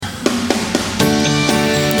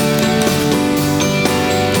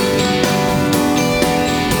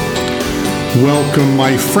Welcome,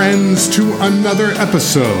 my friends, to another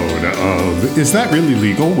episode of Is That Really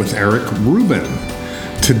Legal with Eric Rubin.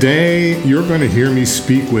 Today, you're going to hear me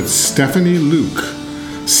speak with Stephanie Luke.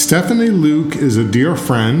 Stephanie Luke is a dear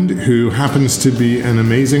friend who happens to be an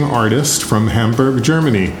amazing artist from Hamburg,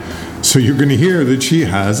 Germany. So you're going to hear that she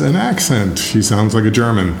has an accent. She sounds like a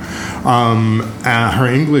German. Her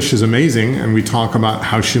English is amazing, and we talk about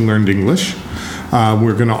how she learned English.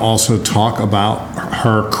 We're going to also talk about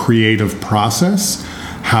her creative process,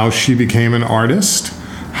 how she became an artist,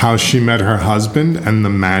 how she met her husband, and the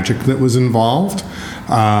magic that was involved.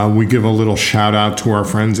 We give a little shout out to our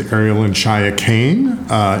friends Ariel and Shia Kane,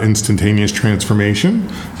 Instantaneous Transformation.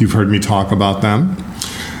 You've heard me talk about them.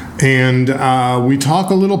 And we talk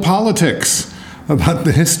a little politics about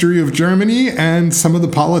the history of Germany and some of the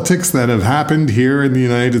politics that have happened here in the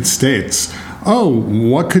United States. Oh,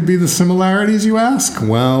 what could be the similarities, you ask?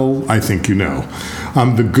 Well, I think you know.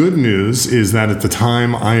 The good news is that at the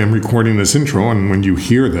time I am recording this intro, and when you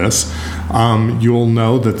hear this, you'll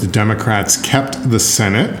know that the Democrats kept the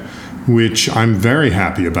Senate, which I'm very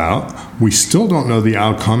happy about. We still don't know the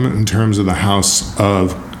outcome in terms of the House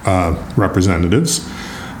of Representatives.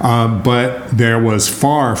 But there was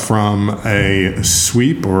far from a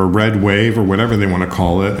sweep or a red wave or whatever they want to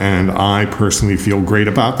call it, and I personally feel great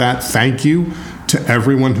about that. Thank you to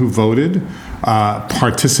everyone who voted.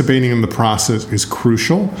 Participating in the process is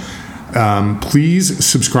crucial. Please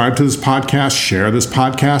subscribe to this podcast, share this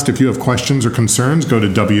podcast. If you have questions or concerns, go to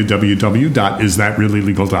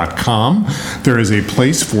www.isthatreallylegal.com. There is a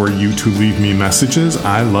place for you to leave me messages.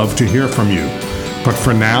 I love to hear from you. But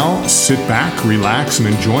for now, sit back, relax, and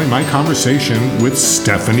enjoy my conversation with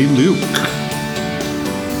Stephanie Luke.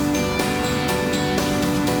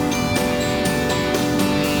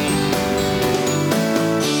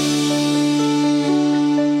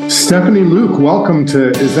 Stephanie Luke, welcome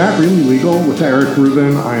to Is That Really Legal with Eric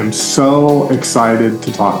Rubin. I am so excited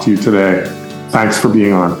to talk to you today. Thanks for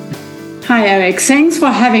being on. Hi, Eric. Thanks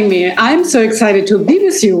for having me. I'm so excited to be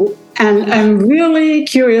with you, and I'm really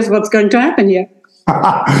curious what's going to happen here.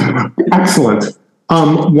 Excellent.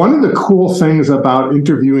 One of the cool things about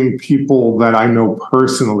interviewing people that I know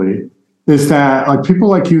personally is that, like, people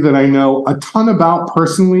like you that I know a ton about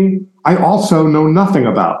personally, I also know nothing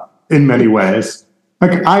about in many ways.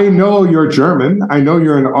 Like, I know you're German, I know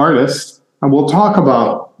you're an artist, and we'll talk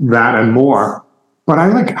about that and more, but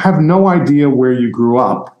I have no idea where you grew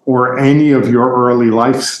up or any of your early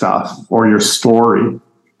life stuff or your story.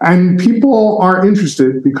 And people are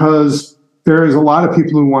interested because there's a lot of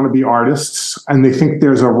people who want to be artists and they think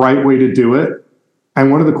there's a right way to do it. And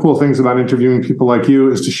one of the cool things about interviewing people like you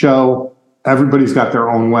is to show everybody's got their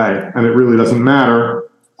own way and it really doesn't matter,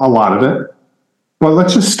 a lot of it. But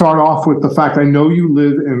let's just start off with the fact I know you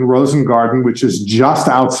live in Rosengarten, which is just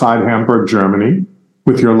outside Hamburg, Germany,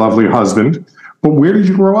 with your lovely husband. But where did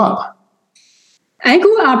you grow up? I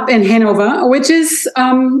grew up in Hanover, which is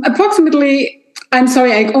approximately, I'm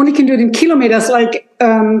sorry, I only can do it in kilometers,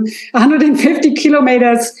 150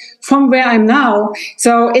 kilometers from where I'm now.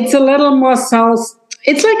 So it's a little more south.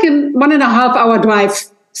 It's like a 1.5 hour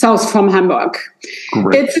drive south from Hamburg.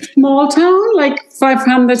 Great. It's a small town, like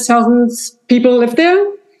 500,000 people live there.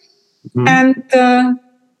 Mm-hmm. And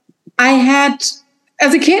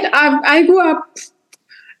as a kid, I grew up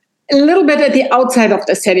a little bit at the outside of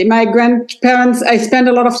the city. My grandparents, I spent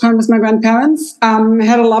a lot of time with my grandparents,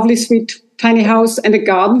 had a lovely, sweet, tiny house and a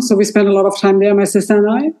garden. So we spent a lot of time there, my sister and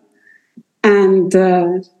I. And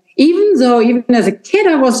even as a kid,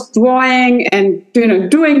 I was drawing and,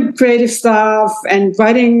 doing creative stuff and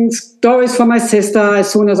writing stories for my sister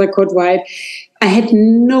as soon as I could write, I had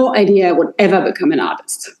no idea I would ever become an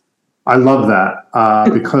artist. I love that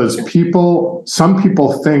because some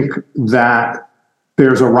people think that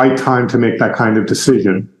there's a right time to make that kind of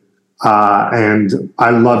decision. And I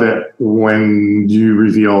love it when you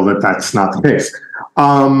reveal that that's not the case.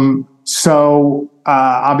 So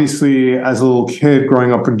obviously, as a little kid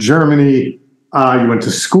growing up in Germany, you went to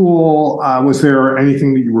school. Was there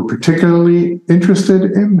anything that you were particularly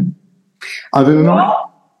interested in other than art?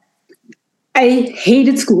 I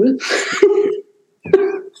hated school.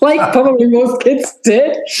 Like probably most kids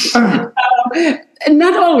did.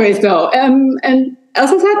 Not always, though. And as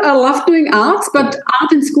I said, I loved doing arts, but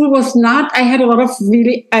art in school was not. I had a lot of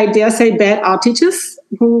really, I dare say, bad art teachers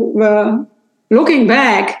who were, looking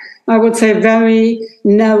back, I would say, very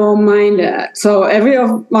narrow-minded. So every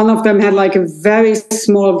one of them had like a very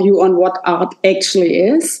small view on what art actually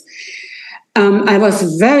is. I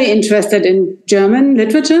was very interested in German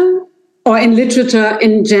literature or in literature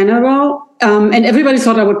in general. And everybody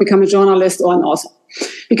thought I would become a journalist or an author.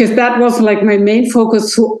 because that was like my main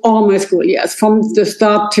focus through all my school years, from the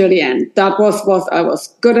start till the end. That was what I was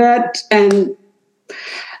good at, and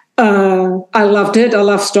I loved it. I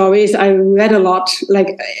love stories. I read a lot.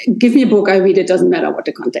 Like, give me a book, I read it. Doesn't matter what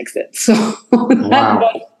the context is. So,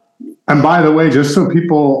 wow. And by the way, just so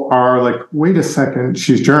people are like, wait a second,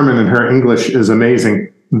 she's German and her English is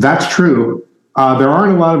amazing. That's true. There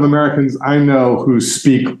aren't a lot of Americans I know who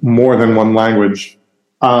speak more than one language.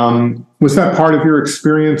 Was that part of your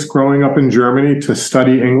experience growing up in Germany to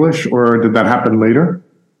study English, or did that happen later?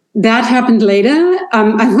 That happened later.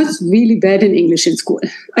 I was really bad in English in school.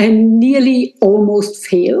 I nearly almost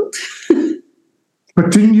failed.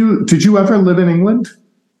 But did you ever live in England?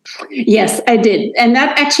 Yes, I did. And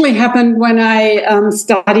that actually happened when I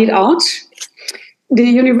studied art. The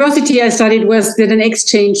university I studied did an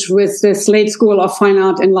exchange with the Slade School of Fine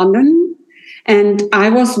Art in London. And I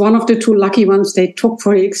was one of the 2 lucky ones they took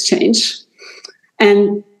for the exchange.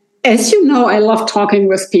 And as you know, I love talking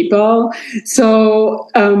with people. So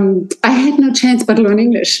I had no chance but to learn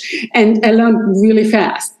English. And I learned really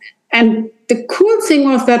fast. And the cool thing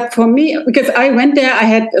was that for me, because I went there, I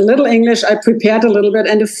had a little English, I prepared a little bit.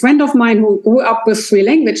 And a friend of mine who grew up with 3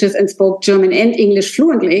 languages and spoke German and English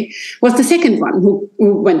fluently was the second one who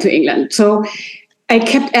went to England. So I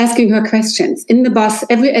kept asking her questions in the bus.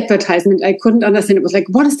 Every advertisement I couldn't understand. It was like,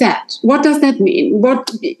 what is that? What does that mean?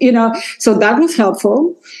 So that was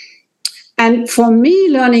helpful. And for me,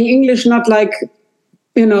 learning English, not like,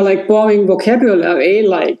 like boring vocabulary,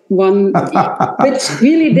 like one, which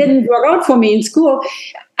really didn't work out for me in school.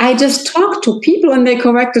 I just talked to people and they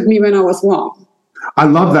corrected me when I was wrong. I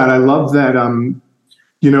love that. I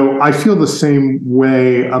feel the same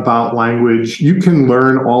way about language. You can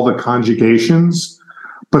learn all the conjugations,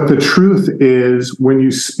 but the truth is when you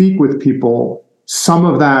speak with people, some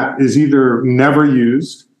of that is either never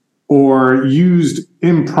used or used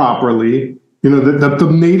improperly. The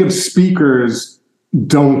native speakers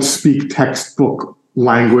don't speak textbook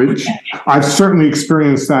language. I've certainly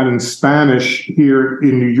experienced that in Spanish here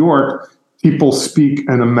in New York. People speak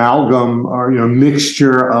an amalgam or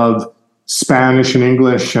mixture of Spanish and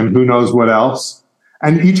English and who knows what else.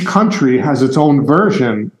 And each country has its own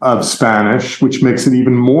version of Spanish, which makes it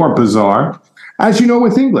even more bizarre. As you know,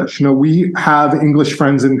 with English, we have English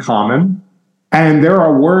friends in common. And there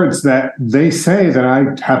are words that they say that I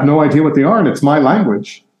have no idea what they are, and it's my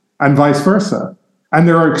language, and vice versa. And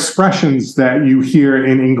there are expressions that you hear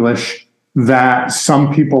in English that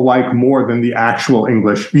some people like more than the actual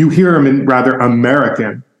English. You hear them in rather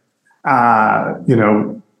American. I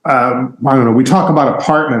don't know. We talk about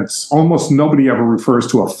apartments. Almost nobody ever refers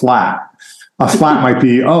to a flat. A flat might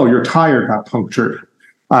be, oh, your tire got punctured,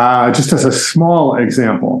 just as a small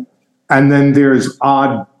example. And then there's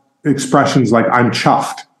odd expressions like I'm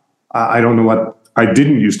chuffed. I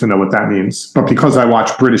didn't used to know what that means, but because I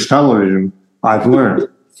watch British television, I've learned.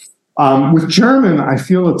 With German, I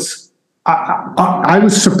feel I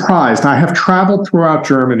was surprised. I have traveled throughout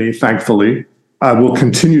Germany, thankfully. I will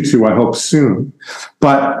continue to, I hope, soon.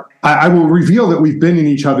 But I will reveal that we've been in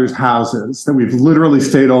each other's houses, that we've literally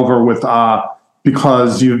stayed over with,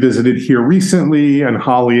 because you visited here recently, and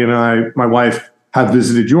Holly and I, my wife, have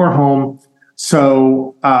visited your home.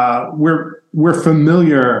 So we're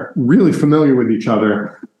familiar, really familiar with each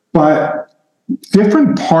other. But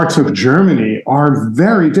different parts of Germany are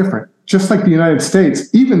very different, just like the United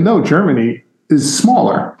States, even though Germany is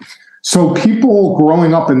smaller. So people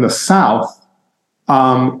growing up in the South,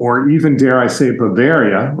 or even, dare I say,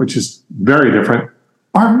 Bavaria, which is very different,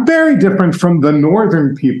 are very different from the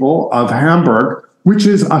northern people of Hamburg, which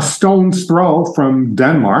is a stone's throw from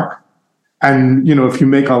Denmark. And, if you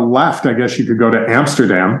make a left, I guess you could go to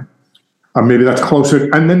Amsterdam. Maybe that's closer.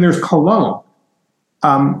 And then there's Cologne.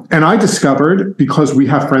 And I discovered, because we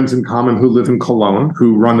have friends in common who live in Cologne,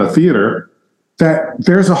 who run a theater, that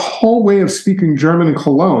there's a whole way of speaking German in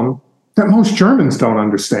Cologne that most Germans don't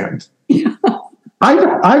understand. Yeah.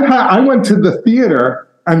 I went to the theater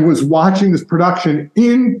and was watching this production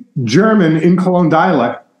in German, in Cologne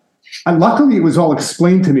dialect. And luckily, it was all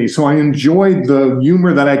explained to me, so I enjoyed the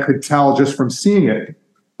humor that I could tell just from seeing it.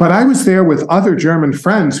 But I was there with other German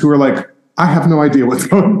friends who were like, I have no idea what's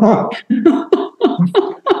going on.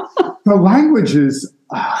 The language is,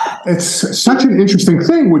 it's such an interesting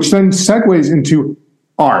thing, which then segues into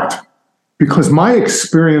art. Because my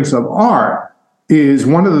experience of art is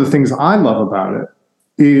one of the things I love about it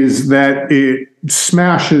is that it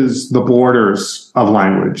smashes the borders of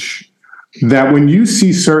language. That when you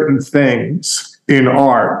see certain things in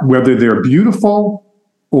art, whether they're beautiful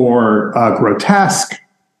or grotesque,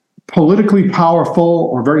 politically powerful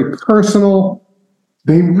or very personal,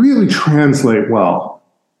 they really translate well.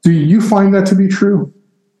 Do you find that to be true?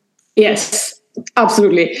 Yes,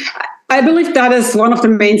 absolutely. I believe that is one of the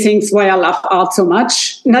main things why I love art so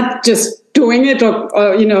much. Not just doing it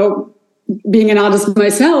or being an artist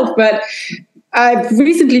myself, but I've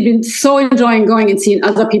recently been so enjoying going and seeing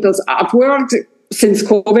other people's artwork since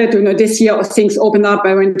COVID. This year things opened up.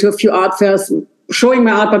 I went to a few art fairs showing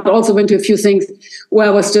my art, but also went to a few things where I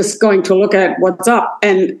was just going to look at what's up.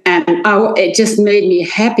 And it just made me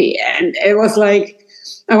happy. And it was like,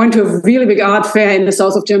 I went to a really big art fair in the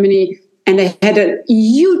south of Germany, and they had a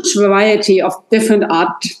huge variety of different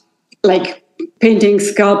art, like painting,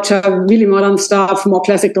 sculpture, really modern stuff, more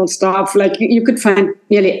classical stuff. Like you could find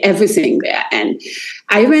nearly everything there. And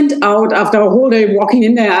I went out after a whole day walking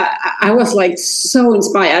in there. I was like so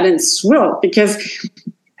inspired and thrilled, because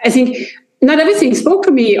I think not everything spoke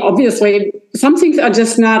to me. Obviously, some things are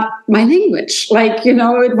just not my language. Like, it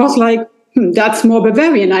was like, that's more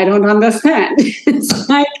Bavarian. I don't understand. It's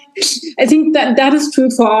like, I think that is true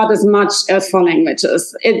for art as much as for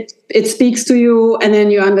languages. It speaks to you, and then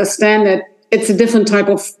you understand that it's a different type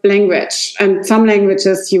of language. And some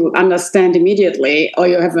languages you understand immediately, or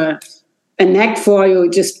you have a knack for, you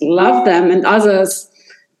just love them, and others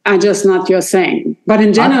are just not your thing. But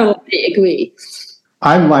in general, I agree.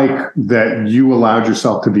 I like that you allowed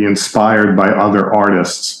yourself to be inspired by other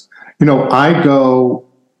artists. I go,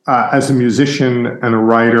 as a musician and a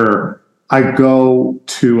writer, I go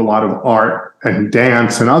to a lot of art and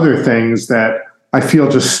dance and other things that I feel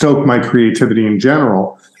just stoke my creativity in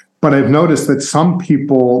general. But I've noticed that some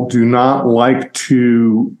people do not like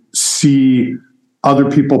to see other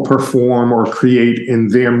people perform or create in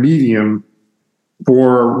their medium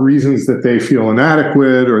for reasons that they feel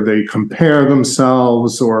inadequate, or they compare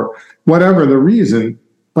themselves, or whatever the reason.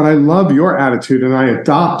 But I love your attitude, and I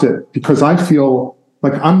adopt it, because I feel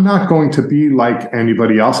like I'm not going to be like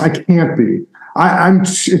anybody else. I can't be. I'm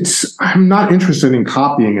not interested in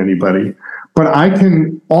copying anybody, but I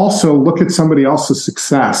can also look at somebody else's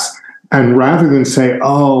success, and rather than say,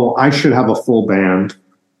 oh, I should have a full band,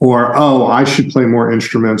 or, oh, I should play more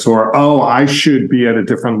instruments, or, oh, I should be at a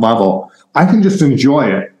different level, I can just enjoy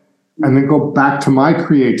it and then go back to my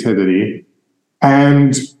creativity.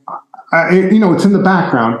 And, it's in the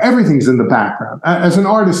background. Everything's in the background. As an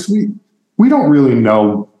artist, we don't really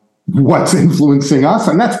know what's influencing us.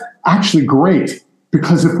 And that's actually great,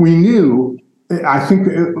 because if we knew, I think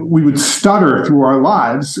we would stutter through our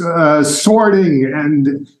lives, sorting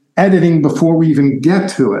and editing before we even get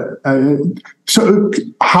to it. So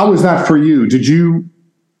how is that for you?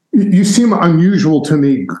 You seem unusual to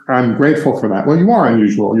me. I'm grateful for that. Well, you are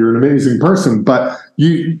unusual. You're an amazing person, but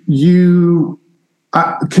can you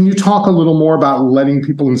talk a little more about letting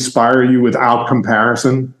people inspire you without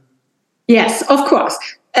comparison? Yes, of course.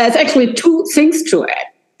 There's actually two things to it.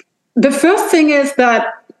 The first thing is that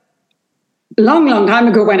long time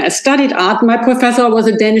ago, when I studied art, my professor was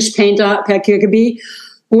a Danish painter, Per Kirkeby,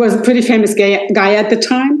 who was a pretty famous guy at the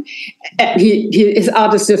time. His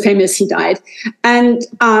art is so famous, he died. And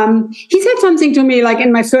he said something to me, like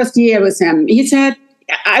in my first year with him. He said,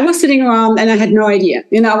 I was sitting around and I had no idea.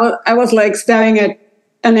 I was like staring at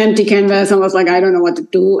an empty canvas and was like, I don't know what to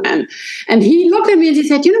do. And he looked at me and he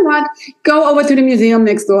said, you know what? Go over to the museum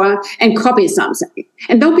next door and copy something.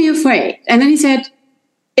 And don't be afraid. And then he said,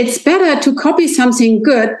 it's better to copy something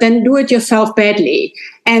good than do it yourself badly.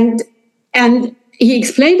 And he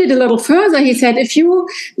explained it a little further. He said, if you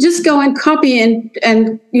just go and copy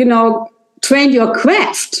and train your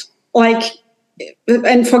craft,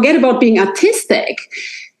 and forget about being artistic,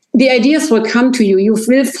 the ideas will come to you. You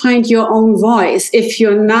will find your own voice if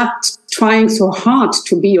you're not trying so hard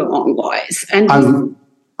to be your own voice. And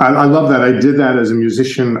I love that. I did that as a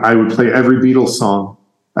musician. I would play every Beatles song,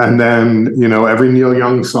 and then, every Neil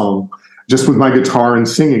Young song, just with my guitar and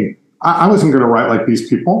singing. I wasn't going to write like these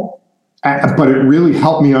people. But it really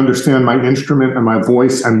helped me understand my instrument and my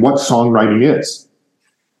voice and what songwriting is.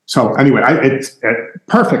 So anyway, it's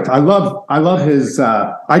perfect. I love his.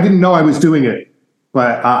 I didn't know I was doing it,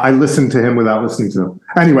 but I listened to him without listening to him.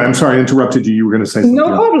 Anyway, I'm sorry I interrupted you. You were going to say something. No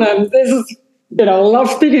problem. This is, love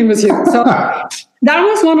speaking with you. So that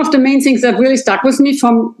was one of the main things that really stuck with me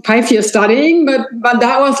from 5 years studying. But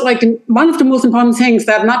that was like one of the most important things,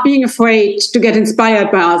 that not being afraid to get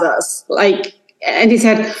inspired by others. And he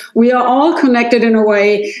said, we are all connected in a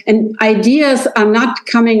way, and ideas are not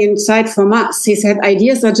coming inside from us. He said,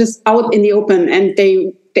 ideas are just out in the open, and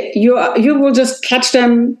you will just catch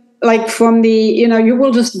them from you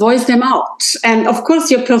will just voice them out. And of course,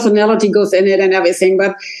 your personality goes in it and everything.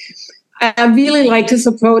 But I really liked his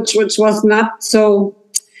approach, which was not so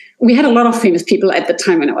we had a lot of famous people at the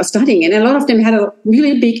time when I was studying, and a lot of them had a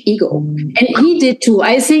really big ego. And he did too.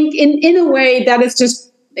 I think in a way that is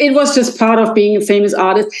just, it was just part of being a famous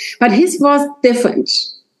artist, but his was different,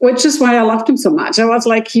 which is why I loved him so much. I was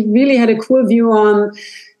like, he really had a cool view on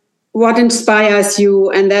what inspires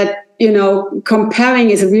you, and that,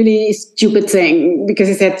 comparing is a really stupid thing, because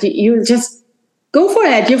he said, you just go for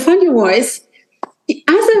it. You find your voice.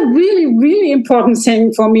 Other really, really important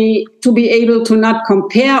thing for me to be able to not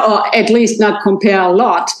compare, or at least not compare a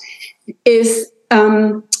lot, is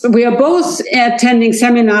we are both attending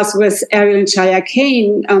seminars with Ariel and Shaya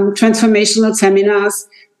Kane, transformational seminars,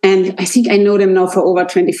 and I think I know them now for over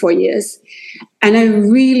 24 years. And I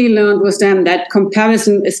really learned with them that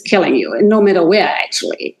comparison is killing you, and no matter where,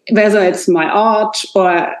 actually, whether it's my art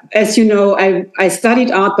or, as you know, I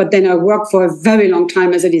studied art, but then I worked for a very long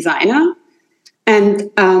time as a designer. And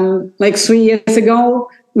like 3 years ago,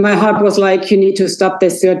 my heart was like, you need to stop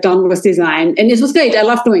this. You're done with design. And it was great. I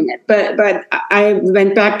love doing it. But I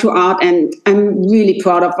went back to art, and I'm really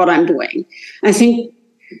proud of what I'm doing. I think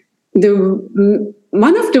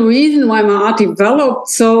one of the reasons why my art developed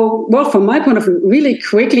so well, from my point of view, really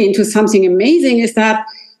quickly into something amazing, is that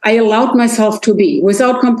I allowed myself to be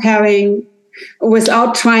without comparing,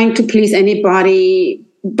 without trying to please anybody,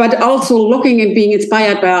 but also looking and being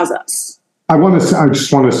inspired by others. I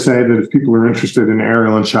just want to say that if people are interested in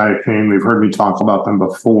Ariel and Shaya Kane, they've heard me talk about them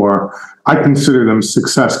before. I consider them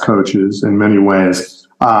success coaches in many ways.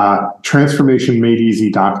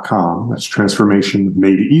 Transformationmadeeasy.com. That's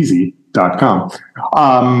transformationmadeeasy.com.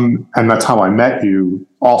 And that's how I met you,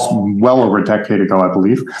 also well over a decade ago, I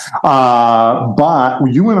believe. But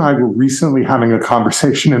you and I were recently having a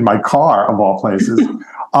conversation in my car, of all places,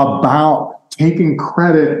 about taking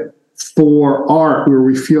credit for art where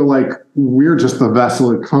we feel like we're just the vessel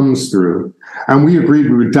it comes through. And we agreed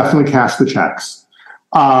we would definitely cash the checks.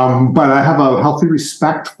 But I have a healthy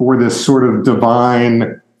respect for this sort of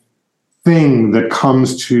divine thing that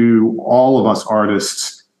comes to all of us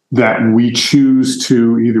artists that we choose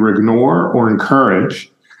to either ignore or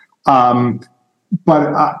encourage. But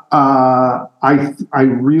I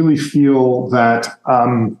really feel that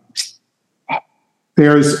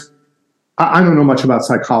I don't know much about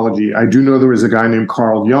psychology. I do know there was a guy named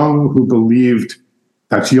Carl Jung who believed,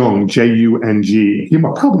 that's Jung, Jung. He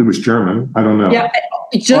probably was German. I don't know. Yeah,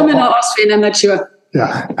 German or Austrian, I'm not sure.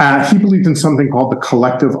 Yeah. He believed in something called the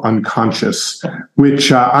collective unconscious,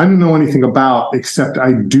 which I don't know anything about, except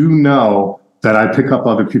I do know that I pick up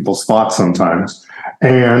other people's thoughts sometimes.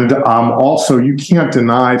 And also, you can't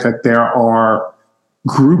deny that there are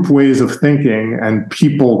group ways of thinking, and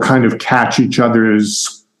people kind of catch each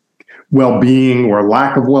other's well-being or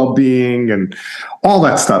lack of well-being and all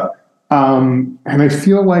that stuff. And I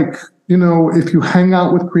feel like, if you hang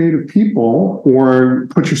out with creative people or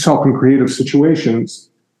put yourself in creative situations,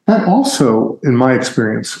 that also, in my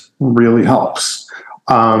experience, really helps.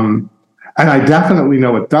 And I definitely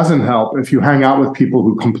know it doesn't help if you hang out with people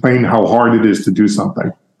who complain how hard it is to do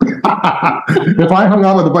something. If I hung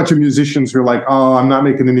out with a bunch of musicians who are like, oh, I'm not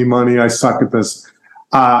making any money, I suck at this,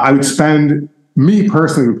 me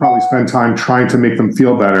personally would probably spend time trying to make them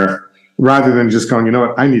feel better rather than just going, you know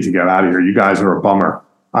what, I need to get out of here. You guys are a bummer.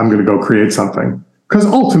 I'm going to go create something. Because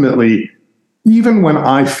ultimately, even when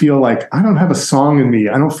I feel like I don't have a song in me,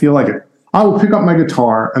 I don't feel like it, I will pick up my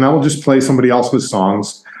guitar and I will just play somebody else's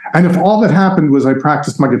songs. And if all that happened was I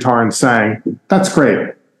practiced my guitar and sang, that's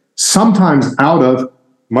great. Sometimes out of,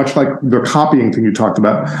 much like the copying thing you talked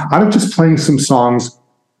about, out of just playing some songs,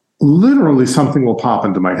 literally something will pop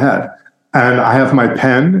into my head. And I have my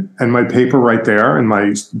pen and my paper right there in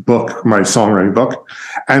my book, my songwriting book.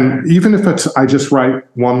 And even if I just write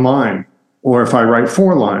one line, or if I write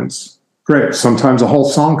 4 lines, great. Sometimes a whole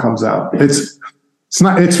song comes out. It's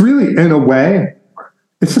really, in a way,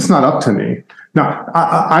 it's just not up to me. Now,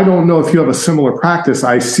 I don't know if you have a similar practice.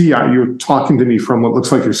 I see you're talking to me from what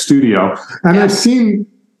looks like your studio, and I've seen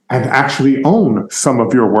and actually own some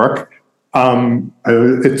of your work. Some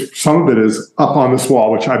of it is up on this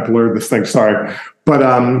wall, which I blurred this thing, sorry. But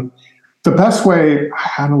the best way,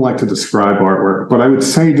 I don't like to describe artwork, but I would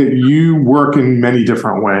say that you work in many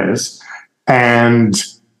different ways. And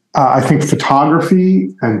I think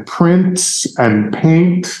photography and prints and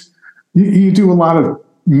paint, you do a lot of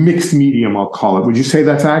mixed medium, I'll call it. Would you say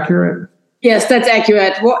that's accurate? Yes, that's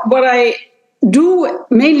accurate. What I do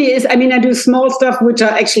mainly is, I do small stuff which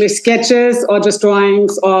are actually sketches or just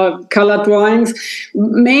drawings or colored drawings.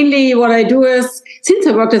 Mainly what I do is, since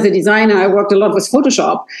I worked as a designer, I worked a lot with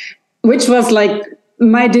Photoshop, which was like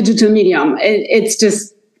my digital medium. It's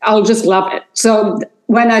just, I'll just love it. So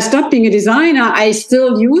when I stopped being a designer, I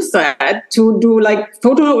still use that to do like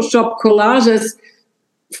Photoshop collages.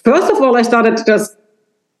 First of all, I started just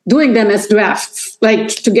doing them as drafts, like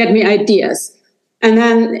to get me ideas. And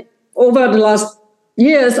then over the last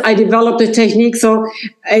years, I developed a technique. So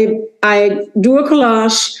I do a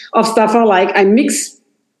collage of stuff I like. I mix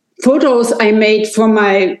photos I made from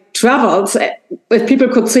my travels. If people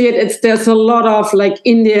could see it, there's a lot of like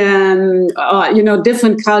Indian,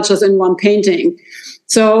 different cultures in one painting.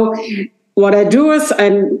 So what I do is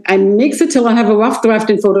I mix it till I have a rough draft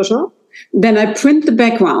in Photoshop. Then I print the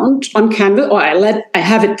background on canvas, or I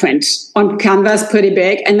have it print on canvas pretty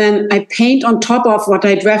big, and then I paint on top of what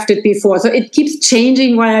I drafted before. So it keeps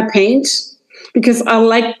changing why I paint, because I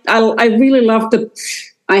really love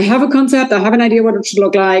I have a concept, I have an idea what it should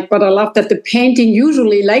look like, but I love that the painting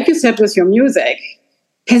usually, like you said with your music,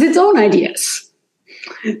 has its own ideas.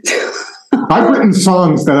 I've written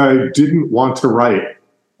songs that I didn't want to write,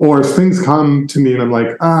 or things come to me and I'm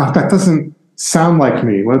like, that doesn't sound like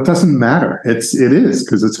me. Well, it doesn't matter. It is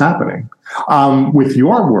because it's happening. With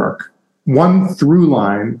your work, one through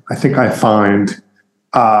line I think I find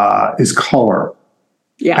is color.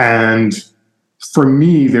 Yeah. And for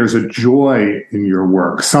me, there's a joy in your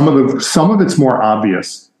work. Some of it's more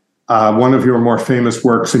obvious. One of your more famous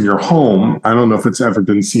works in your home, I don't know if it's ever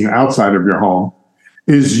been seen outside of your home,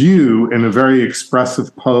 is you in a very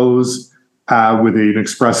expressive pose with an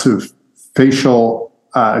expressive facial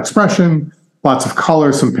expression, lots of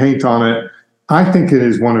color, some paint on it. I think it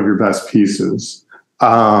is one of your best pieces,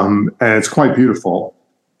 and it's quite beautiful.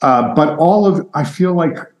 But I feel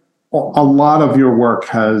like a lot of your work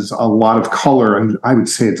has a lot of color, and I would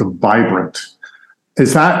say it's a vibrant.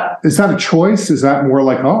 Is that a choice? Is that more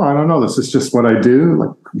like, I don't know, this is just what I do?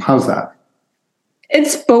 Like, how's that?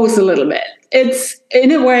 It's both a little bit. It's,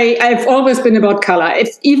 in a way, I've always been about color.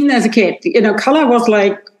 It's even as a kid, color was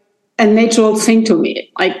like a natural thing to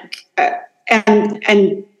me. Like,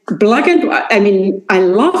 and black and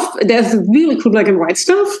white, there's really cool black and white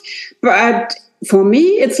stuff, but for me,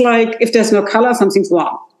 it's like, if there's no color, something's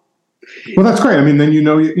wrong. Well, that's great. I mean, then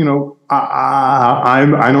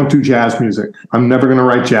I don't do jazz music. I'm never going to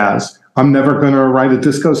write jazz. I'm never going to write a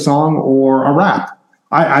disco song or a rap.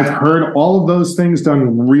 I've heard all of those things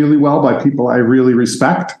done really well by people I really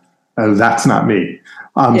respect. That's not me.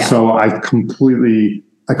 So I completely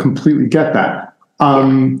get that.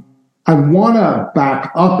 I want to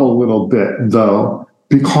back up a little bit, though,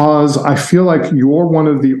 because I feel like you're one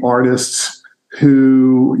of the artists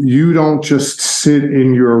who you don't just sit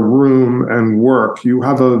in your room and work. You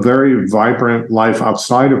have a very vibrant life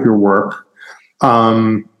outside of your work.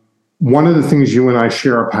 One of the things you and I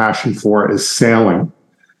share a passion for is sailing.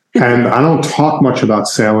 And I don't talk much about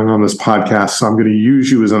sailing on this podcast, so I'm going to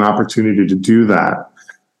use you as an opportunity to do that.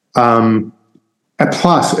 And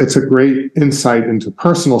plus, it's a great insight into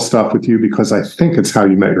personal stuff with you, because I think it's how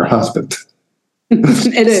you met your husband.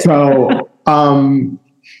 It is. So,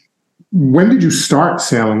 when did you start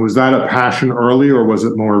sailing? Was that a passion early, or was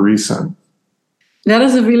it more recent? That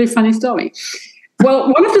is a really funny story.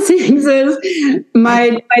 Well, one of the things is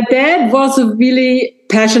my dad was a really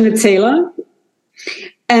passionate sailor.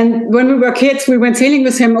 And when we were kids, we went sailing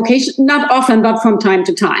with him occasionally, not often, but from time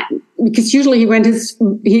to time. Because usually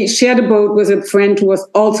he shared a boat with a friend who was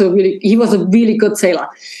also he was a really good sailor.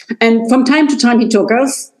 And from time to time, he took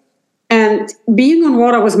us. And being on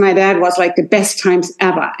water with my dad was like the best times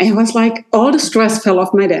ever. And it was like all the stress fell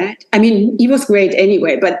off my dad. I mean, he was great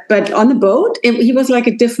anyway, but on the boat, he was like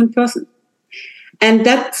a different person. And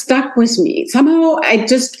that stuck with me. Somehow I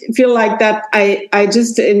just feel like that I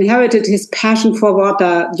just inherited his passion for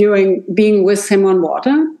water during being with him on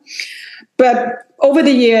water. But over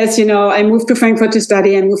the years, I moved to Frankfurt to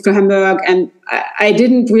study and moved to Hamburg. And I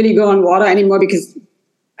didn't really go on water anymore because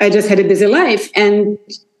I just had a busy life. And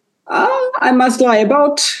I must lie,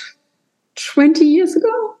 about 20 years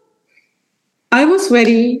ago, I was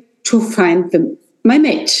ready to find my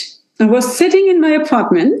mate. I was sitting in my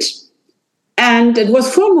apartment, and it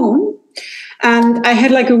was full moon, and I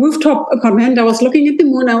had like a rooftop apartment. I was looking at the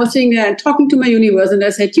moon. I was sitting there talking to my universe, and I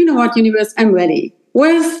said, you know what, universe, I'm ready.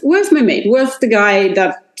 Where's my mate? Where's the guy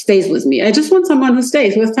that stays with me? I just want someone who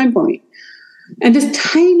stays, who has time for me. And this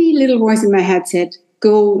tiny little voice in my head said,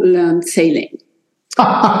 go learn sailing.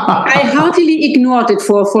 I heartily ignored it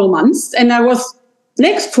for a full month, and I was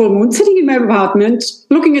next full moon sitting in my apartment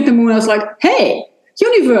looking at the moon. I was like, hey,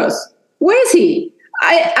 universe, where is he?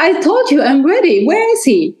 I told you I'm ready. Where is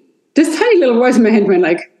he? This tiny little voice in my head went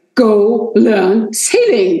like, go learn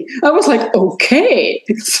sailing. I was like, okay.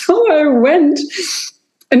 So I went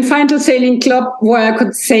Infantil Sailing Club where I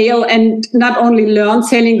could sail and not only learn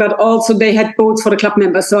sailing, but also they had boats for the club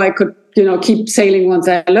members, so I could, keep sailing once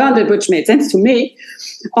I learned it, which made sense to me.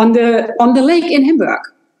 On the lake in Hamburg,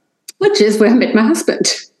 which is where I met my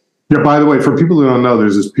husband. Yeah, by the way, for people who don't know,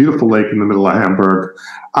 there's this beautiful lake in the middle of Hamburg.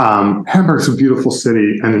 Hamburg's a beautiful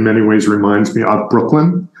city and in many ways reminds me of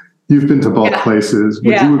Brooklyn. You've been to both places.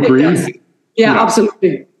 Would you agree? Yeah,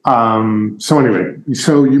 absolutely. So anyway,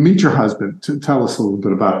 so you meet your husband. Tell us a little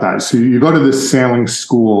bit about that. So you go to this sailing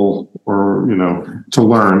school or, to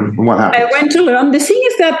learn. What happened? I went to learn. The thing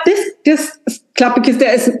is that this club, because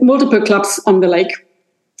there is multiple clubs on the lake,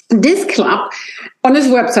 this club on his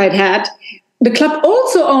website the club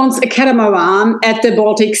also owns a catamaran at the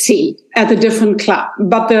Baltic Sea at a different club.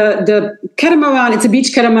 But the catamaran, it's a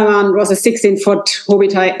beach catamaran, was a 16-foot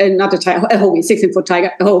Hobie tiger, not a tiger, a Hobie, 16-foot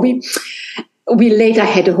tiger, a Hobie. We later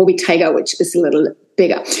had a Hobie tiger, which is a little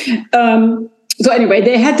bigger. So anyway,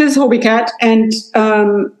 they had this Hobie cat. And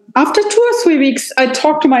after 2 or 3 weeks, I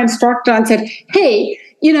talked to my instructor and said, hey,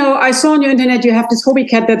 I saw on your internet you have this Hobie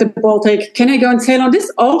cat at the Baltic. Can I go and sail on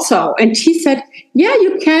this also? And he said, yeah,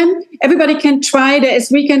 you can. Everybody can try. There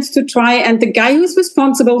is weekends to try. And the guy who's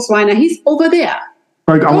responsible, Rainer, he's over there.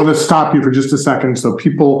 All right, I want to stop you for just a second. So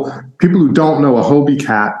people who don't know, a Hobie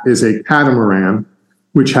cat is a catamaran,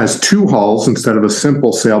 which has 2 hulls instead of a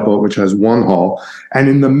simple sailboat, which has 1 hull. And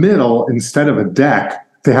in the middle, instead of a deck,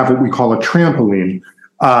 they have what we call a trampoline.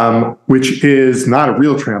 Which is not a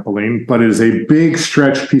real trampoline, but it is a big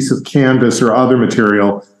stretched piece of canvas or other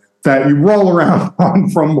material that you roll around on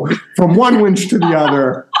from one winch to the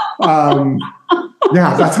other.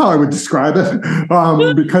 Yeah, that's how I would describe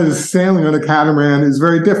it. Because sailing on a catamaran is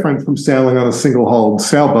very different from sailing on a single-hulled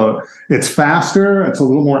sailboat. It's faster. It's a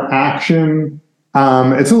little more action.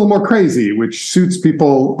 It's a little more crazy, which suits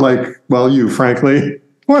people like, well, you, frankly.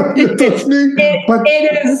 It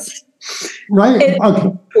is. Right.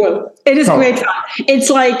 Okay. Cool. It is great fun. It's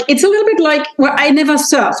a little bit like, well, I never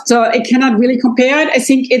surfed, so I cannot really compare it. I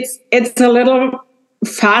think it's a little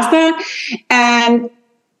faster, and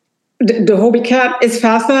the Hobie cat is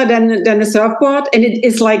faster than a surfboard, and it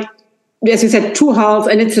is like, as you said, 2 hulls,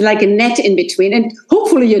 and it's like a net in between. And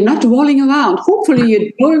hopefully you're not rolling around. Hopefully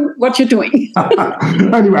you're doing what you're doing.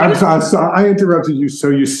 Anyway, I interrupted you.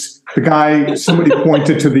 So somebody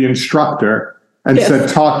pointed to the instructor and said,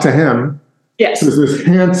 talk to him. Yes. There's this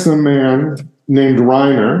handsome man named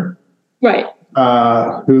Rainer. Right.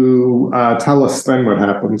 Who tell us then what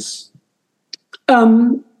happens.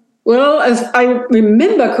 Well, as I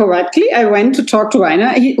remember correctly, I went to talk to Rainer,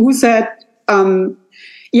 who said,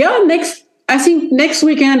 next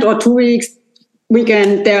weekend or 2 weeks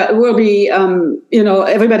weekend, there will be,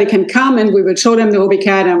 everybody can come and we will show them the Hobie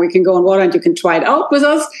cat and we can go on water and you can try it out with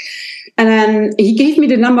us. And then he gave me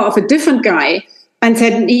the number of a different guy and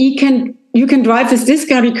said, you can drive with this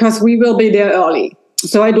guy because we will be there early.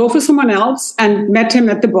 So I drove with someone else and met him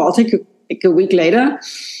at the Baltic a week later.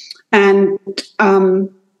 And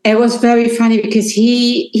it was very funny because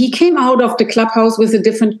he came out of the clubhouse with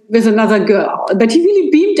another girl. But he really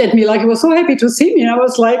beamed at me, like he was so happy to see me. I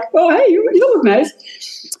was like, oh, hey, you look nice.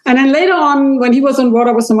 And then later on, when he was on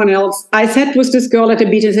water with someone else, I sat with this girl at the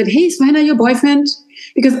beach and said, hey, is Rainer your boyfriend?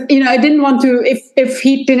 Because, I didn't want to, if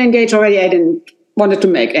he didn't engage already, I didn't wanted to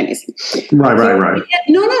make anything. Right.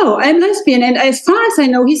 No, I'm lesbian. And as far as I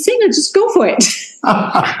know, he's single. Just go for it.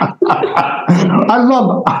 I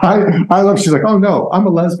love, she's like, oh no, I'm a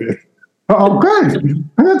lesbian. Oh, great.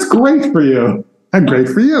 That's great for you. And great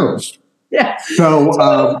for you. Yeah.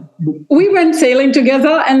 So we went sailing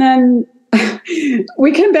together and then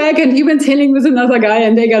we came back and he went sailing with another guy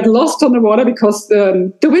and they got lost on the water because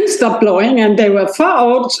the wind stopped blowing and they were far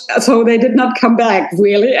out. So they did not come back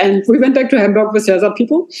really. And we went back to Hamburg with the other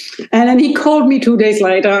people. And then he called me 2 days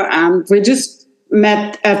later and we just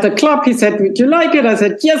met at the club. He said, would you like it? I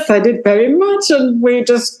said, yes, I did very much. And we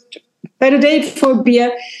just had a date for a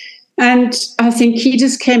beer. And I think he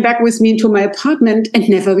just came back with me into my apartment and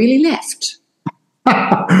never really left.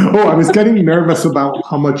 Oh, I was getting nervous about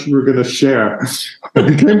how much you were going to share.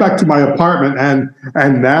 He came back to my apartment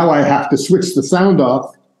and now I have to switch the sound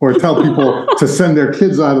off or tell people to send their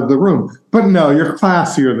kids out of the room. But no, you're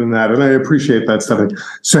classier than that. And I appreciate that stuff.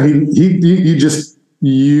 So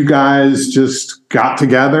you guys just got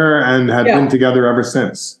together and have been together ever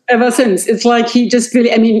since. Ever since. It's like he just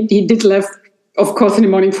really, he did left, of course, in the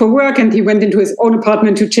morning for work and he went into his own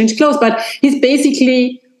apartment to change clothes. But he's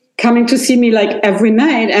basically coming to see me like every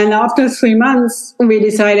night. And after 3 months, we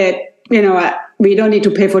decided, we don't need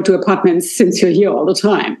to pay for 2 apartments since you're here all the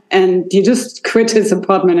time. And he just quit his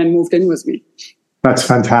apartment and moved in with me. That's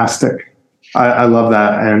fantastic. I love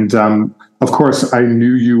that. And of course, I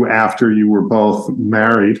knew you after you were both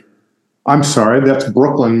married. I'm sorry, that's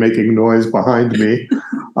Brooklyn making noise behind me.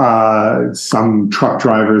 Some truck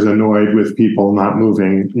drivers annoyed with people not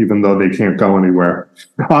moving, even though they can't go anywhere.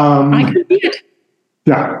 I can see it.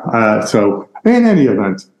 Yeah. So in any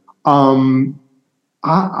event, I'm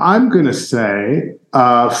going to say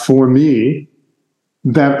for me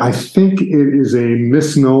that I think it is a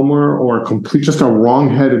misnomer or just a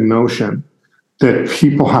wrong-headed notion that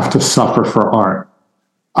people have to suffer for art.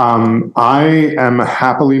 I am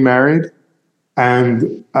happily married,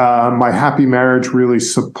 and my happy marriage really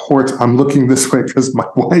supports. I'm looking this way because my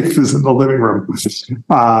wife is in the living room.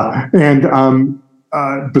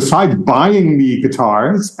 Besides buying me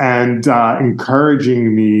guitars and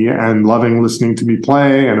encouraging me and loving listening to me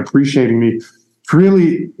play and appreciating me,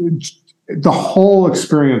 really, the whole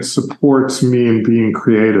experience supports me in being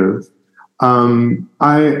creative.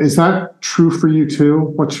 Is that true for you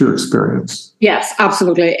too? What's your experience? Yes,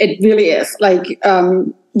 absolutely. It really is. Like,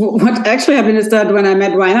 what actually happened is that when I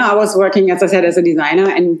met Rainer, I was working, as I said, as a designer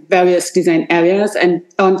in various design areas and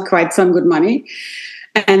earned quite some good money.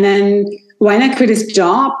 And then Rainer quit his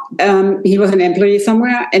job. He was an employee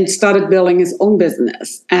somewhere and started building his own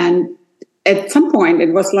business. And at some point,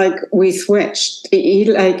 it was like we switched.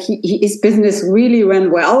 His business really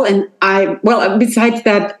ran well. And besides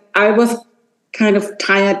that, I was kind of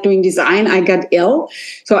tired doing design. I got ill.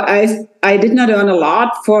 So I did not earn a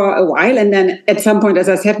lot for a while. And then at some point, as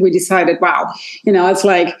I said, we decided, wow, it's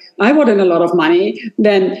like I brought in a lot of money.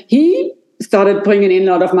 Then he started bringing in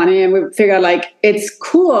a lot of money, and we figured like, it's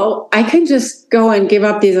cool. I can just go and give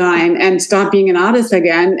up design and start being an artist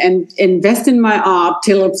again and invest in my art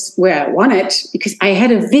till it's where I want it, because I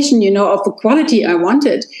had a vision, of the quality I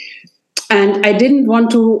wanted. And I didn't want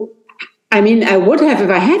to, I would have if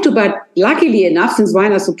I had to, but luckily enough, since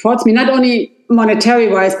Rainer supports me, not only monetary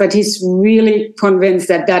wise, but he's really convinced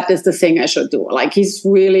that is the thing I should do. Like, he's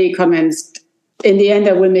really convinced in the end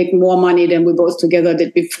I will make more money than we both together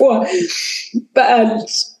did before. But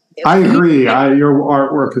I agree. Your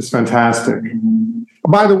artwork is fantastic.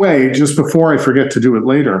 By the way, just before I forget to do it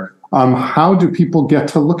later, how do people get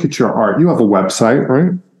to look at your art? You have a website,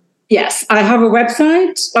 right? Yes, I have a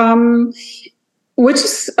website, which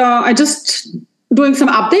is I just doing some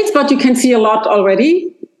updates, but you can see a lot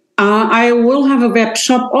already. I will have a web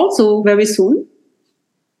shop also very soon.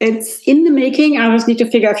 It's in the making. I just need to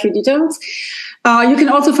figure out a few details. You can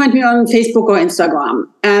also find me on Facebook or Instagram.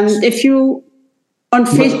 And if you on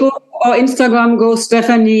Facebook or Instagram go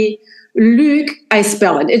Stephanie Lueck, I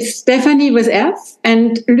spell it. It's Stephanie with F,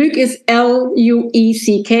 and Lueck is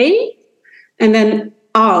Lueck, and then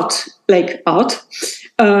art, like art.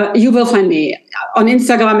 You will find me on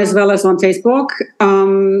Instagram as well as on Facebook.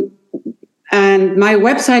 And my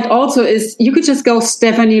website also is, you could just go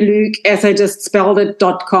Stephanie Lueck, as I just spelled it,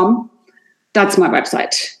 .com. That's my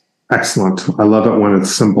website. Excellent. I love it when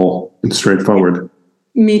it's simple and straightforward.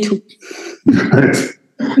 Me too. Right.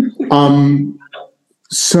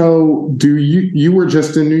 So you were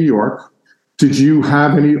just in New York. Did you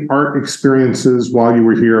have any art experiences while you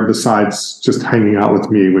were here besides just hanging out with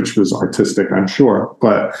me, which was artistic, I'm sure?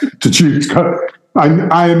 But did you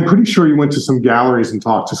I am pretty sure you went to some galleries and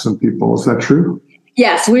talked to some people. Is that true?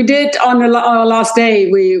 Yes, we did on our last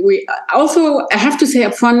day. We also, I have to say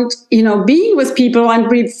up front, being with people, and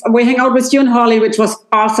we hang out with you and Holly, which was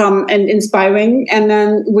awesome and inspiring. And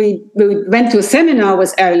then we went to a seminar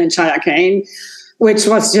with Ariel and Shia Kane, which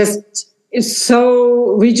was just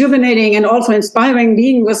so rejuvenating and also inspiring,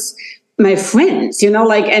 being with my friends,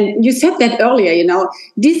 and you said that earlier,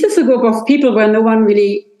 this is a group of people where no one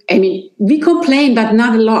really, we complain, but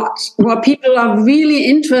not a lot, where people are really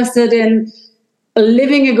interested in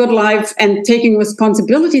living a good life and taking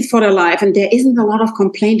responsibilities for their life. And there isn't a lot of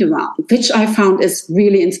complaint around, which I found is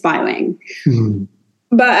really inspiring. Mm-hmm.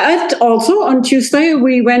 But also on Tuesday,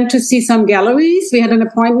 we went to see some galleries. We had an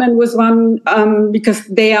appointment with one because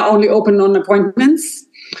they are only open on appointments.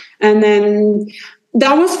 And then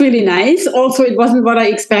that was really nice. Also, it wasn't what I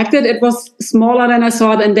expected. It was smaller than I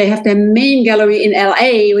thought. And they have their main gallery in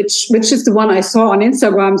LA, which is the one I saw on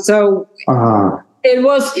Instagram. So it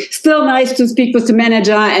was still nice to speak with the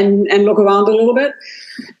manager and look around a little bit.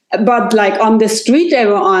 But like on the street they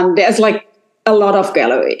were on, there's like a lot of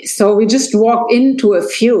galleries. So we just walked into a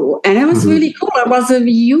few, and it was really cool. It was a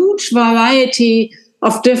huge variety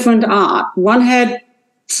of different art. One had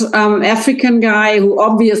African guy who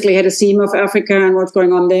obviously had a theme of Africa and what's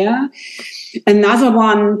going on there. Another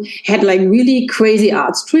one had like really crazy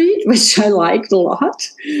art street, which I liked a lot.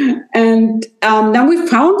 And then we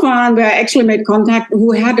found one where I actually made contact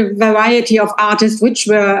who had a variety of artists, which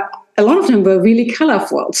were, a lot of them were really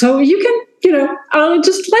colorful. So you can I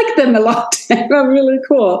just like them a lot. They were really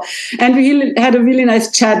cool. And we had a really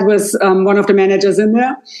nice chat with one of the managers in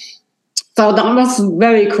there. So that was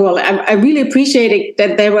very cool. I really appreciated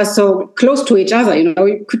that they were so close to each other.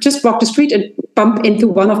 You could just walk the street and bump into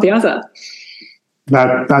one of the other.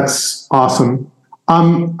 That's awesome.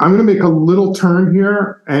 I'm going to make a little turn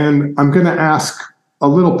here, and I'm going to ask a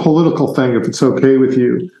little political thing, if it's okay with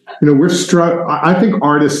you. I think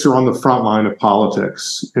artists are on the front line of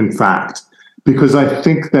politics, in fact, because I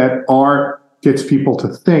think that art gets people to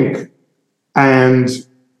think and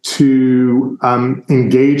to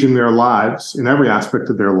engage in their lives, in every aspect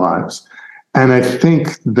of their lives. And I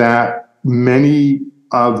think that many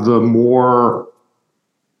of the more,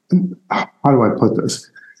 how do I put this?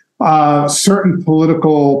 Certain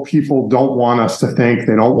political people don't want us to think,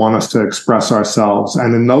 they don't want us to express ourselves.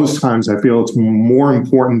 And in those times, I feel it's more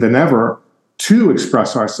important than ever to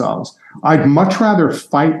express ourselves. I'd much rather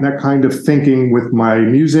fight that kind of thinking with my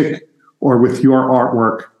music or with your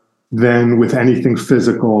artwork than with anything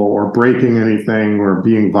physical or breaking anything or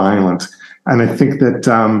being violent. And I think that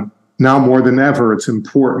now more than ever, it's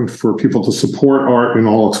important for people to support art in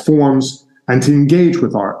all its forms and to engage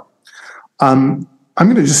with art. I'm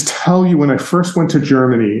going to just tell you, when I first went to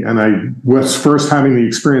Germany and I was first having the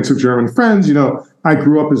experience of German friends, I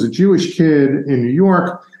grew up as a Jewish kid in New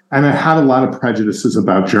York, and I had a lot of prejudices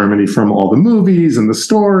about Germany from all the movies and the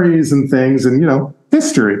stories and things and,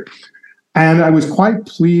 history. And I was quite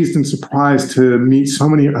pleased and surprised to meet so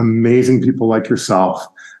many amazing people like yourself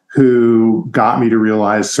who got me to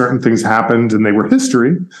realize certain things happened and they were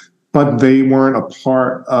history, but they weren't a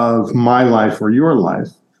part of my life or your life.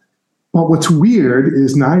 But what's weird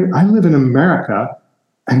is now I live in America,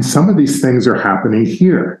 and some of these things are happening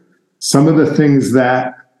here. Some of the things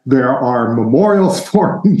that there are memorials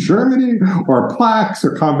for in Germany or plaques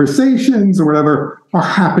or conversations or whatever are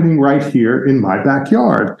happening right here in my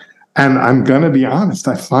backyard. And I'm going to be honest,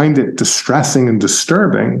 I find it distressing and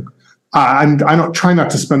disturbing. I don't try not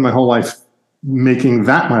to spend my whole life making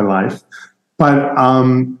that my life. But,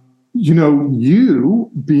 you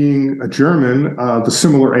being a German of a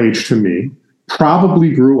similar age to me,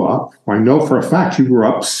 probably grew up, I know for a fact you grew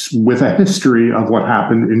up with a history of what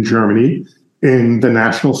happened in Germany in the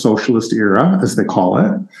National Socialist era, as they call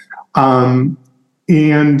it. And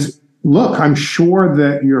look, I'm sure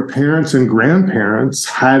that your parents and grandparents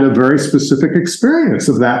had a very specific experience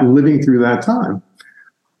of that, living through that time.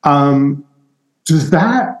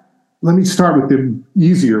 Let me start with the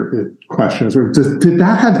easier questions. Did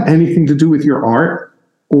that have anything to do with your art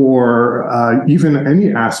or even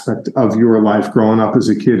any aspect of your life growing up as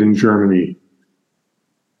a kid in Germany?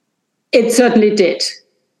 It certainly did.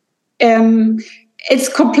 It's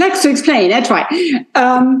complex to explain. I try.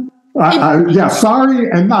 Sorry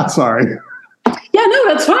and not sorry. Yeah, no,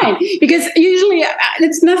 that's fine. Because usually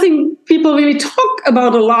it's nothing people really talk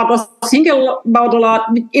about a lot or think about a lot.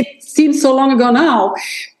 It seems so long ago now.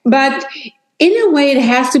 But in a way, it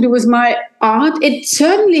has to do with my art. It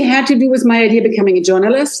certainly had to do with my idea of becoming a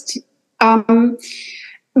journalist.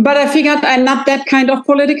 But I figured I'm not that kind of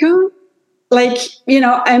political.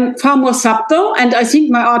 I'm far more subtle. And I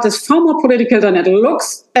think my art is far more political than it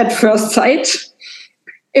looks at first sight.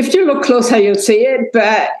 If you look closer, you'll see it.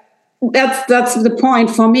 But that's the point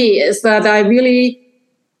for me, is that I really,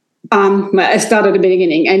 I started at the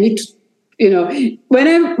beginning. I need to,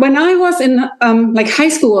 when I was in high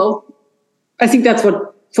school, I think that's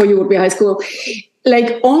what for you would be high school.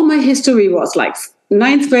 All my history was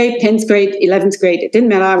 9th grade, 10th grade, 11th grade. It didn't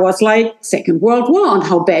matter. I was Second World War and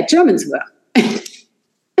how bad Germans were.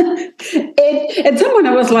 At some point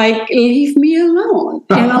I was leave me alone.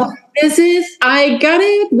 I got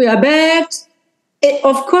it. We are bad.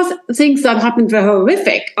 Of course, things that happened were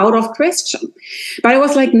horrific, out of question. But it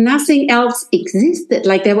was nothing else existed.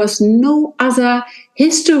 There was no other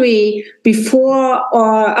history before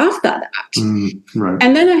or after that. Right.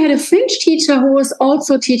 And then I had a French teacher who was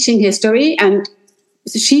also teaching history, and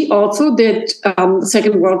she also did the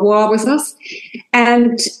Second World War with us.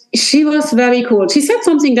 And she was very cool. She said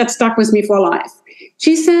something that stuck with me for life.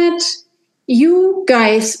 She said, you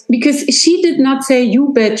guys, because she did not say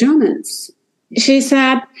you bad Germans. She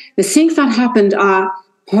said the things that happened are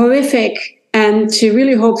horrific, and she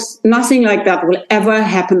really hopes nothing like that will ever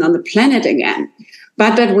happen on the planet again.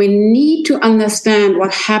 But that we need to understand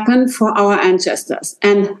what happened for our ancestors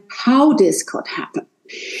and how this could happen.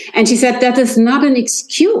 And she said that is not an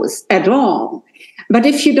excuse at all. But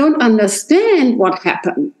if you don't understand what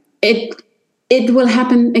happened, it will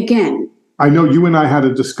happen again. I know you and I had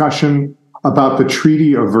a discussion about the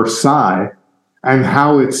Treaty of Versailles and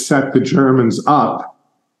how it set the Germans up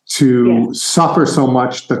to suffer so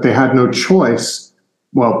much that they had no choice.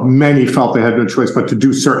 Well, many felt they had no choice but to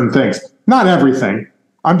do certain things. Not everything.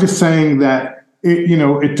 I'm just saying that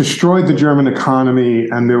it destroyed the German economy,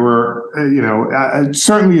 and there were,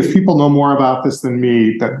 certainly if people know more about this than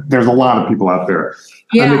me, that there's a lot of people out there,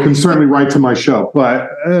 and they can certainly write to my show. But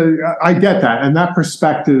I get that, and that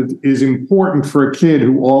perspective is important for a kid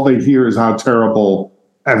who all they hear is how terrible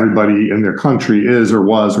everybody in their country is, or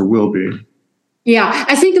was, or will be. Yeah,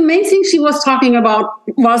 I think the main thing she was talking about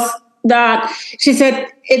was that she said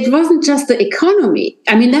it wasn't just the economy.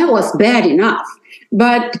 I mean, that was bad enough,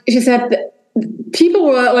 but she said that people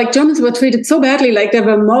were like, Germans were treated so badly, like they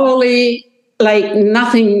were morally like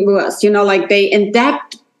nothing worse, and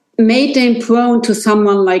that made them prone to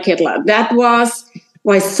someone like Hitler. That was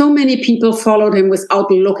why so many people followed him without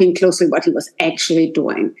looking closely what he was actually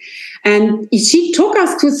doing. And she took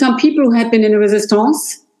us to some people who had been in the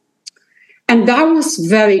resistance. And that was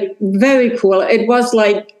very, very cool. It was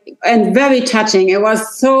and very touching. It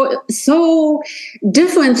was so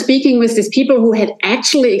different speaking with these people who had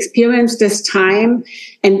actually experienced this time,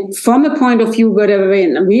 and from a point of view where they were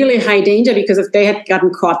in really high danger, because if they had gotten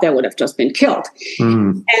caught, they would have just been killed.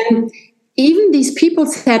 Mm. And even these people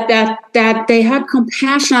said that they had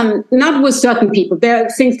compassion, not with certain people. There are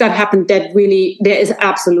things that happened that really there is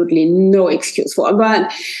absolutely no excuse for.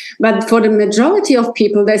 But for the majority of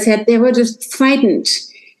people, they said they were just frightened.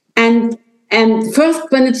 And first,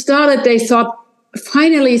 when it started, they thought,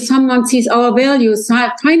 finally, someone sees our values.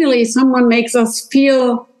 Finally, someone makes us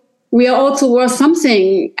feel we are also worth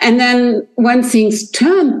something. And then when things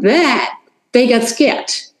turned bad, they got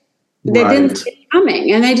scared. They didn't see it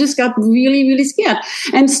coming, and they just got really, really scared.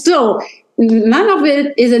 And still, none of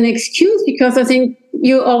it is an excuse, because I think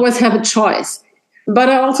you always have a choice. But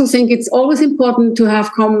I also think it's always important to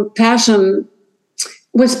have compassion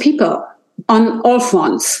with people on all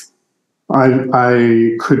fronts.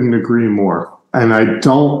 I couldn't agree more. And I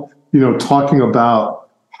don't, talking about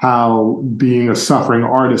how being a suffering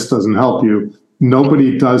artist doesn't help you.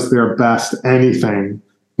 Nobody does their best anything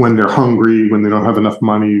when they're hungry, when they don't have enough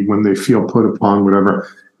money, when they feel put upon, whatever.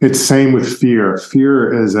 It's same with fear.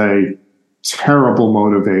 Fear is a terrible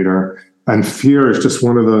motivator. And fear is just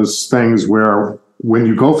one of those things where when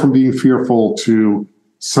you go from being fearful to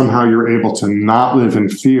somehow you're able to not live in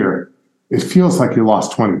fear, it feels like you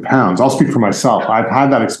lost 20 pounds. I'll speak for myself. I've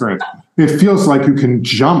had that experience. It feels like you can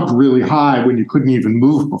jump really high when you couldn't even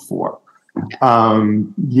move before.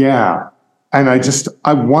 And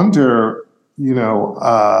I wonder,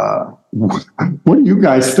 what do you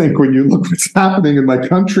guys think when you look what's happening in my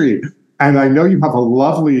country? And I know you have a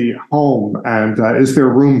lovely home, and is there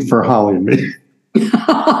room for Holly and me?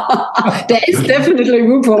 There is definitely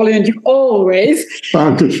room for Holly and you, always.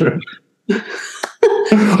 Thank you.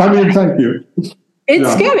 Thank you.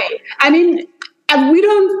 It's scary.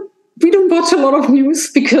 We don't watch a lot of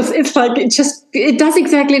news, because it's like it does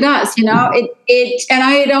exactly that, and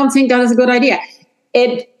I don't think that is a good idea.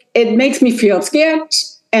 It makes me feel scared,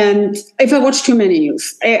 and if I watch too many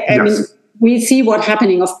news, I mean, we see what's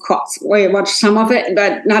happening, of course. We watch some of it,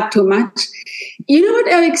 but not too much. You know what,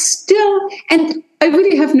 Eric? Still, and I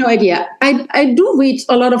really have no idea. I do read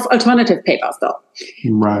a lot of alternative papers, though.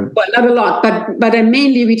 Right. Well, not a lot, but I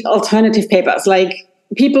mainly read alternative papers, like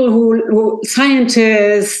people who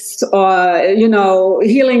scientists, or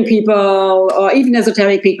healing people, or even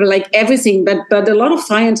esoteric people, like everything. But a lot of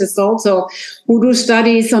scientists also who do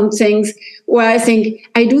studies on things where I think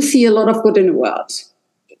I do see a lot of good in the world.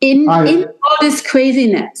 In all this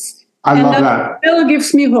craziness. I love that. Still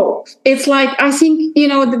gives me hope. It's like, I think,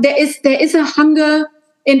 there is a hunger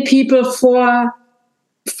in people for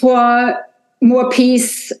more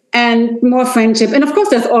peace and more friendship. And of course,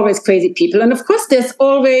 there's always crazy people. And of course, there's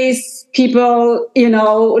always people,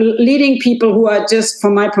 leading people who are just,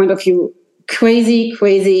 from my point of view,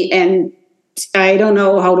 crazy. And I don't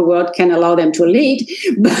know how the world can allow them to lead.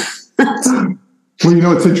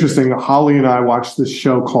 Well, it's interesting. Holly and I watch this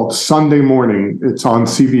show called Sunday Morning. It's on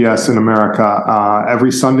CBS in America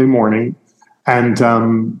every Sunday morning. And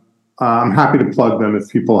I'm happy to plug them if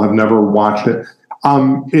people have never watched it.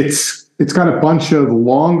 It's got a bunch of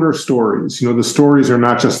longer stories. The stories are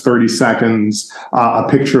not just 30 seconds, a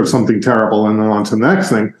picture of something terrible, and then on to the next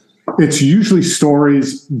thing. It's usually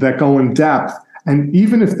stories that go in depth. And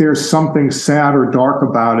even if there's something sad or dark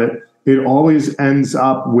about it, it always ends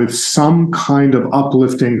up with some kind of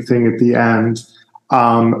uplifting thing at the end.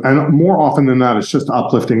 And more often than not, it's just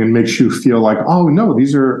uplifting and makes you feel like, oh, no,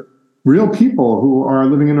 these are real people who are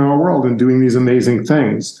living in our world and doing these amazing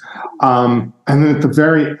things. And then at the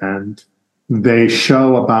very end, they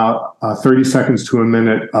show about 30 seconds to a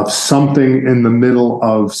minute of something in the middle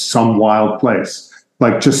of some wild place,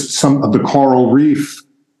 like just some of the coral reef,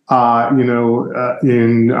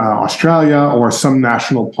 in Australia, or some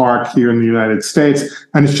national park here in the United States.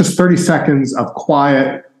 And it's just 30 seconds of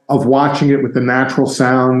quiet, of watching it with the natural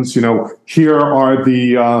sounds. Here are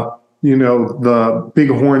the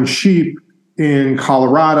bighorn sheep in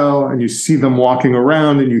Colorado, and you see them walking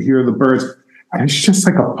around and you hear the birds. And it's just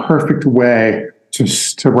like a perfect way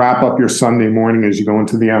to wrap up your Sunday morning as you go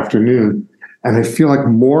into the afternoon. And I feel like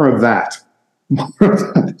more of that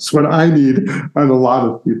is what I need, and a lot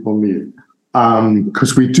of people need.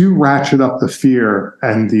 Because we do ratchet up the fear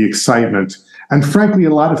and the excitement. And frankly,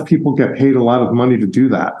 a lot of people get paid a lot of money to do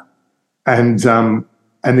that. And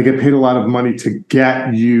they get paid a lot of money to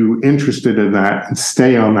get you interested in that and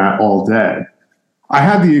stay on that all day. I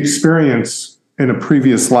had the experience in a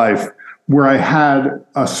previous life where I had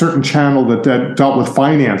a certain channel that dealt with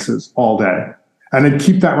finances all day. And I'd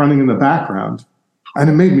keep that running in the background. And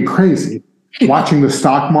it made me crazy, watching the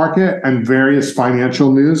stock market and various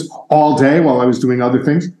financial news all day while I was doing other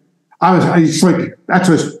things.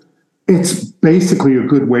 It's basically a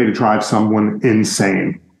good way to drive someone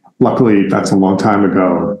insane. Luckily, that's a long time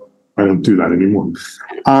ago. I don't do that anymore.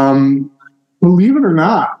 Believe it or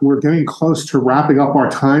not, we're getting close to wrapping up our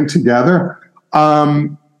time together.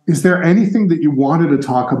 Is there anything that you wanted to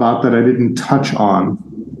talk about that I didn't touch on?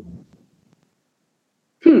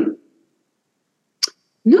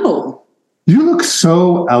 No. You look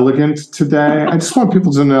so elegant today. I just want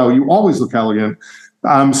people to know you always look elegant.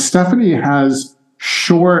 Stephanie has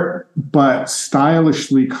short but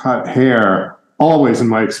stylishly cut hair, always in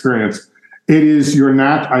my experience. It is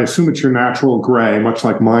I assume it's your natural gray, much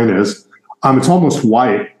like mine is. It's almost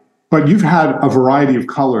white, but you've had a variety of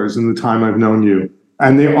colors in the time I've known you,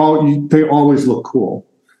 and they always look cool.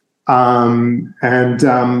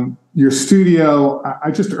 Your studio,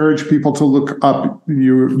 I just urge people to look up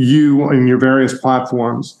you and your various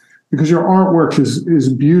platforms, because your artwork is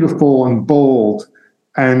beautiful and bold,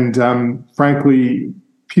 and frankly,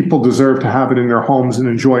 people deserve to have it in their homes and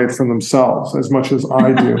enjoy it for themselves as much as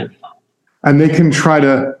I do. And they can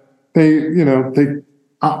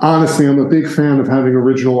honestly, I'm a big fan of having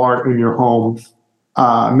original art in your home.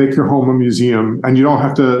 Make your home a museum, and you don't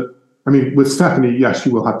have to. With Stephanie, yes,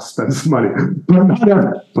 you will have to spend some money, but not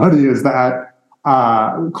everybody is that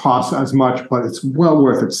costs as much, but it's well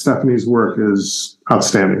worth it. Stephanie's work is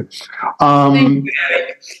outstanding. Thank you,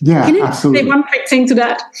 Eric. Yeah, Can I absolutely. say one quick thing to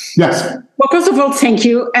that? Yes. Well, first of all, thank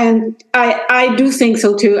you. And I do think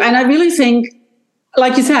so too. And I really think,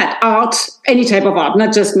 like you said, art, any type of art,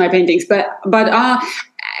 not just my paintings, but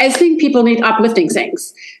I think people need uplifting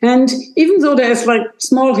things. And even though there's like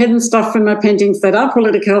small hidden stuff in my paintings that are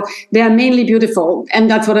political, they are mainly beautiful. And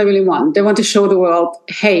that's what I really want. They want to show the world,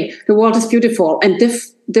 hey, the world is beautiful and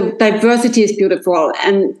the diversity is beautiful.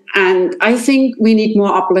 And I think we need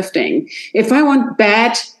more uplifting. If I want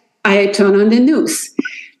bad, I turn on the news.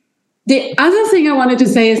 The other thing I wanted to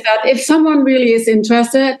say is that if someone really is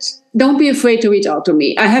interested, don't be afraid to reach out to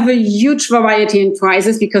me. I have a huge variety in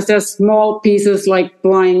prices because there's small pieces like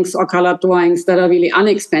drawings or colored drawings that are really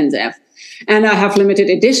inexpensive. And I have limited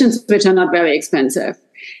editions, which are not very expensive.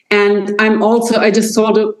 And I just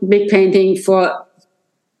sold a big painting for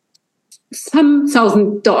some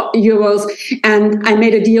 €1,000, and I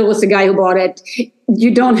made a deal with the guy who bought it. You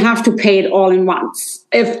don't have to pay it all in once.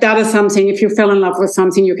 If you fell in love with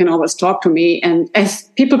something, you can always talk to me. And as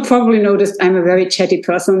people probably noticed, I'm a very chatty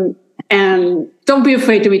person, and don't be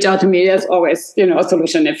afraid to reach out to me. There's always, a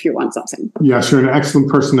solution if you want something. Yes, you're an excellent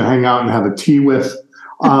person to hang out and have a tea with.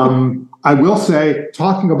 I will say,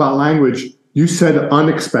 talking about language, you said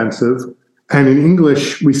unexpensive, and in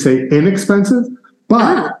English we say inexpensive,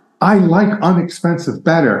 but I like unexpensive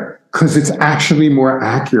better because it's actually more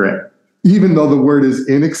accurate. Even though the word is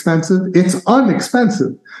inexpensive, it's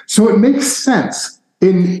unexpensive. So it makes sense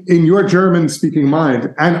in your German-speaking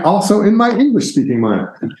mind and also in my English-speaking mind.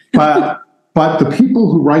 But the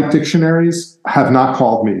people who write dictionaries have not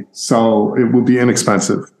called me, so it would be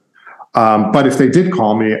inexpensive. But if they did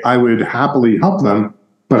call me, I would happily help them,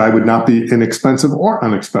 but I would not be inexpensive or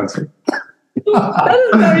unexpensive. That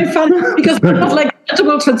is very fun, because it's not like a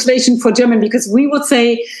literal translation for German, because we would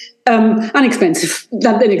say unexpensive,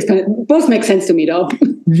 not inexpensive. Both make sense to me, though.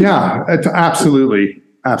 Yeah, absolutely.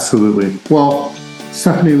 Absolutely. Well,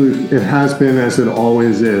 Stephanie Luke, it has been, as it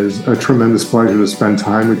always is, a tremendous pleasure to spend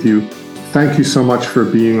time with you. Thank you so much for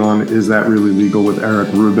being on Is That Really Legal with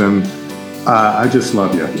Eric Rubin. I just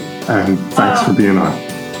love you, and thanks for being on.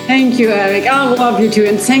 Thank you, Eric. I love you too,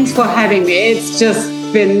 and thanks for having me. It's just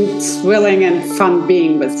been thrilling and fun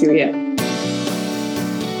being with you here.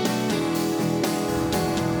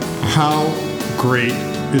 How great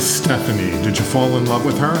is Stephanie? Did you fall in love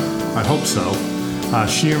with her? I hope so.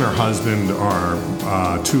 She and her husband are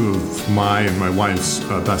two of my and my wife's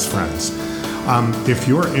best friends. If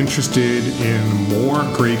you're interested in more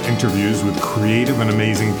great interviews with creative and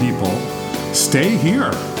amazing people, stay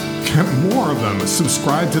here. Get more of them.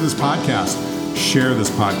 Subscribe to this podcast. Share this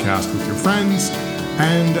podcast with your friends.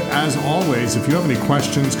 And as always, if you have any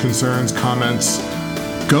questions, concerns, comments,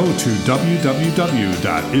 go to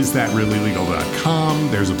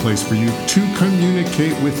www.isthatreallylegal.com. There's a place for you to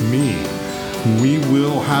communicate with me. We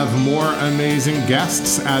will have more amazing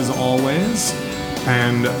guests as always.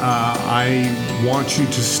 And I want you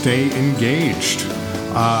to stay engaged.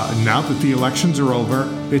 Now that the elections are over,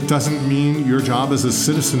 it doesn't mean your job as a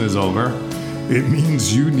citizen is over. It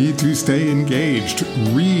means you need to stay engaged.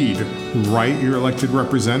 Read, write your elected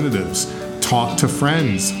representatives, talk to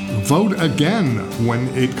friends, vote again when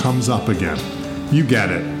it comes up again. You get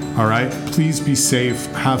it, all right? Please be safe,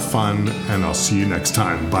 have fun, and I'll see you next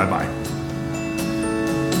time. Bye-bye.